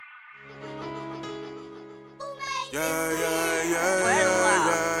Yeah, yeah, yeah,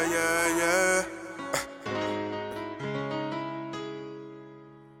 yeah, yeah, yeah.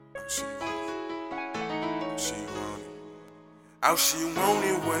 She want it. All she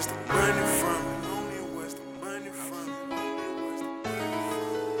wanted was the money from me.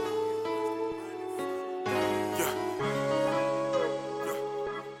 Yeah.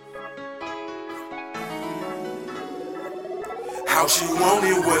 All she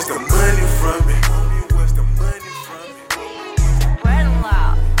wanted was the money from me.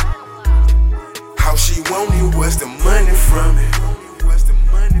 All she wanted was the money from me.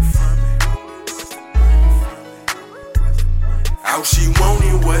 All she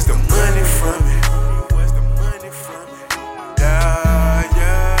wanted was the money from me. Yeah,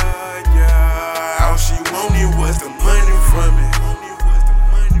 yeah, yeah. All she wanted was the money from me.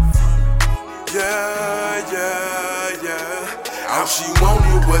 Yeah, yeah, yeah. All she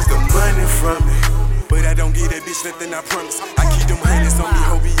wanted was the money from me. But I don't give that bitch nothing, I promise. I keep them hundreds on me,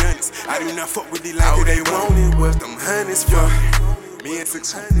 ho, be honest. I do not fuck with these like all they wanted was them hundreds from me. Me and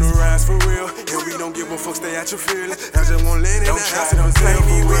 600 no rise for real, and we don't give a fuck, stay out your feelings. I just won't let it out. Don't try to play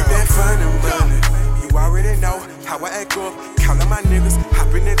me with that funny money. You already know how I act up. Call up my niggas,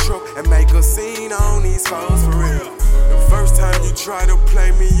 hop in that truck, and make a scene on these hoes for real. The first time you try to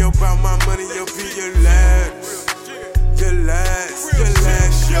play me about my money, you'll be your last. Your last,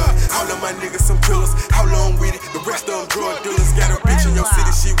 yeah. All of my niggas some killers, how long with it? The rest of them drug dealers. Got a bitch in your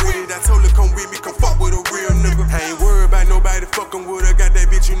city, she with it. I told her come with me, come fuck with a real nigga. I ain't worried about nobody fucking with her. Got that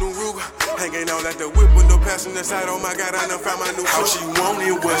bitch in New Ruger. Hanging out at the whip with no passenger side. Oh my god, I done found my new All she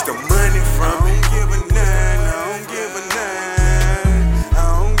wanted was the money from me. I don't give a nine, I don't give a nine. I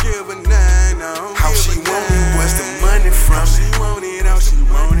don't give a nine, I don't give a nine. All she wanted was the money from me. All she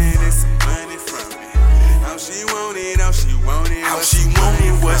wanted is some money from me. All she wanted, all she wanted. All she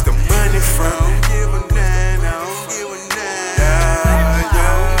wanted was the money from me. I don't give a nine, I don't give a nine. Yeah, yeah,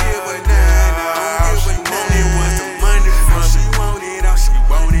 I don't give a nine, I don't give a nine. All she wanted was the money from me. All she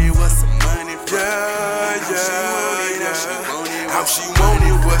wanted was some money from me. Yeah, yeah, all she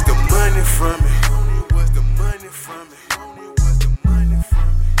wanted was the money from me.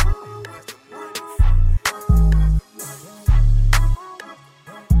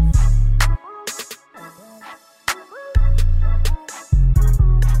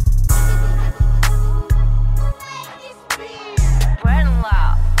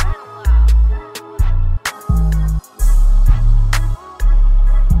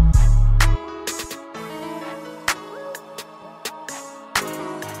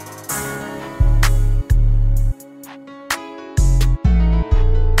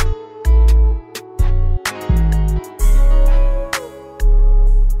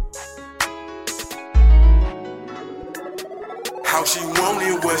 All she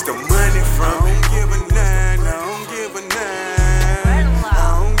wanted was the money from me. I don't give a nine, I don't give a nine. I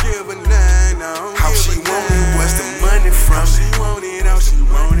don't give a nine, I don't give a nine. All she wanted was the money from me. All she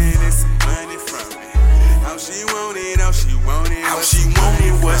wanted is some money from me. All she wanted, all she wanted. All she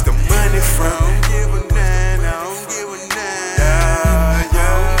wanted was the money from me. I don't give a nine, I don't give a nine. Yeah, yeah,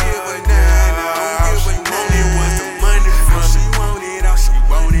 I don't give a nine, I don't give a nine. All she wanted was the money from me. All she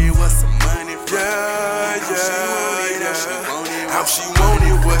wanted was some money from me. Yeah, yeah, yeah. All she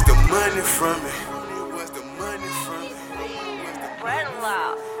wanted was the money from me.